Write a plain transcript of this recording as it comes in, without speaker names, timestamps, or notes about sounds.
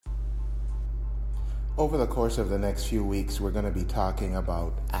Over the course of the next few weeks, we're going to be talking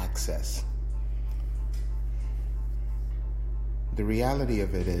about access. The reality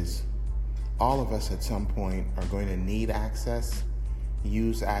of it is, all of us at some point are going to need access,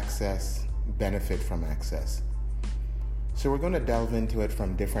 use access, benefit from access. So we're going to delve into it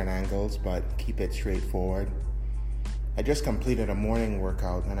from different angles, but keep it straightforward. I just completed a morning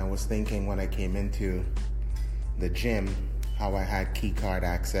workout, and I was thinking when I came into the gym how I had key card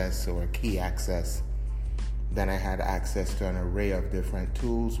access or key access. Then I had access to an array of different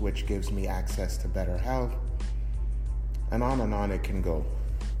tools, which gives me access to better health. And on it can go.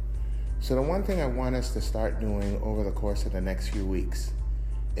 So the one thing I want us to start doing over the course of the next few weeks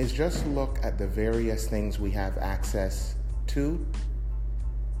is just look at the various things we have access to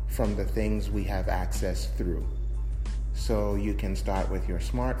from the things we have access through. So you can start with your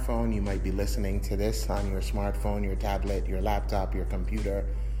smartphone. You might be listening to this on your smartphone, your tablet, your laptop, your computer,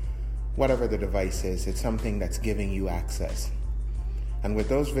 whatever the device is. It's something that's giving you access. And with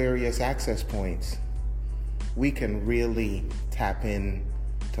those various access points, we can really tap in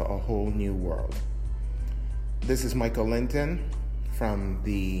to a whole new world. This is Michael Linton from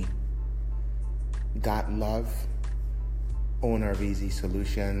the Got Love, owner of Easy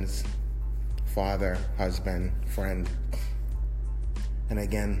Solutions, father, husband, friend. And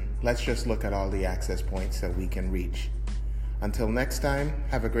again, let's just look at all the access points that we can reach. Until next time,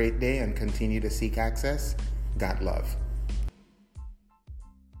 have a great day and continue to seek access. Got Love.